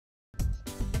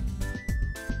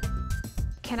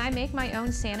Can I make my own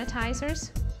sanitizers?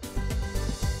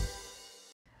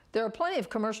 There are plenty of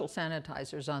commercial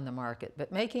sanitizers on the market,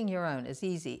 but making your own is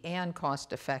easy and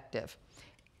cost-effective.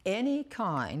 Any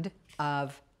kind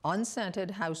of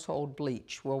unscented household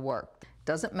bleach will work.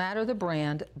 Doesn't matter the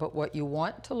brand, but what you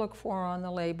want to look for on the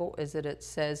label is that it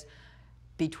says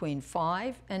between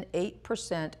 5 and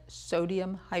 8%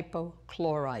 sodium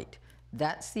hypochlorite.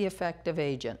 That's the effective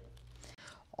agent.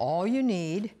 All you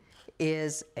need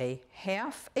is a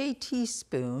half a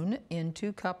teaspoon in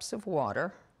 2 cups of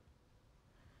water.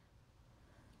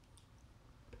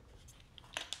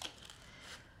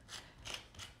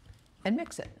 And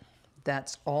mix it.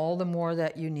 That's all the more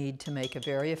that you need to make a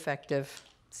very effective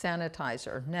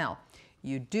sanitizer. Now,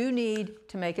 you do need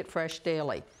to make it fresh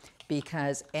daily,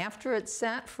 because after it's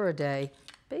sat for a day,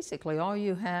 basically all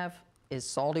you have is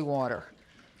salty water.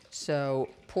 So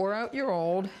pour out your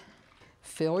old,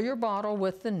 fill your bottle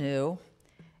with the new,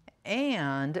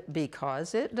 and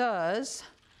because it does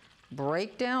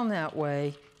break down that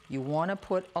way, you want to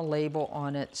put a label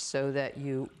on it so that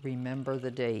you remember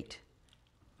the date.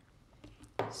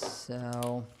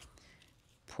 So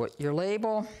put your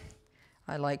label.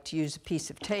 I like to use a piece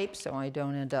of tape so I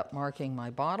don't end up marking my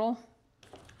bottle.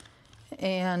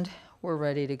 And we're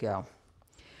ready to go.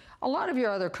 A lot of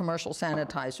your other commercial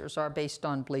sanitizers are based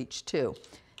on bleach too,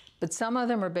 but some of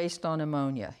them are based on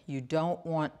ammonia. You don't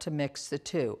want to mix the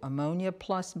two. Ammonia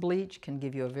plus bleach can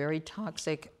give you a very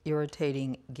toxic,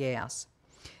 irritating gas.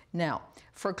 Now,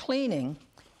 for cleaning,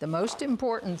 the most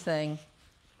important thing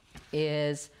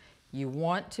is you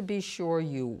want to be sure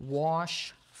you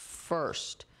wash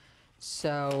first.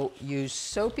 So use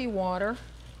soapy water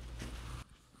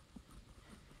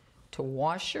to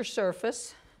wash your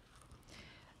surface,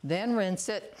 then rinse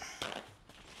it,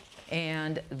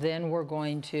 and then we're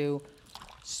going to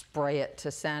spray it to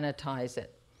sanitize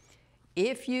it.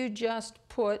 If you just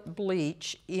put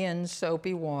bleach in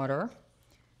soapy water,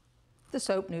 the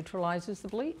soap neutralizes the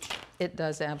bleach. It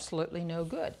does absolutely no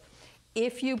good.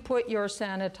 If you put your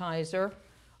sanitizer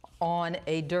on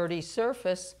a dirty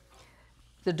surface,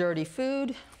 the dirty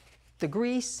food, the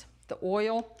grease, the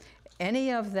oil,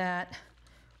 any of that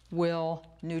will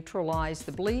neutralize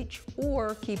the bleach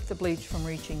or keep the bleach from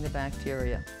reaching the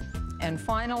bacteria. And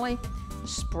finally,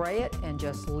 spray it and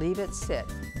just leave it sit.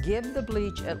 Give the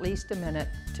bleach at least a minute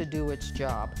to do its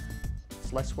job.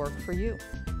 It's less work for you.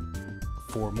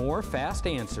 For more fast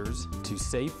answers to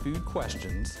safe food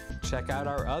questions, check out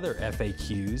our other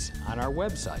FAQs on our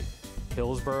website,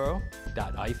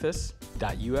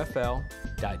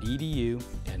 hillsborough.ifas.ufl.edu,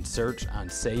 and search on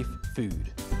safe food.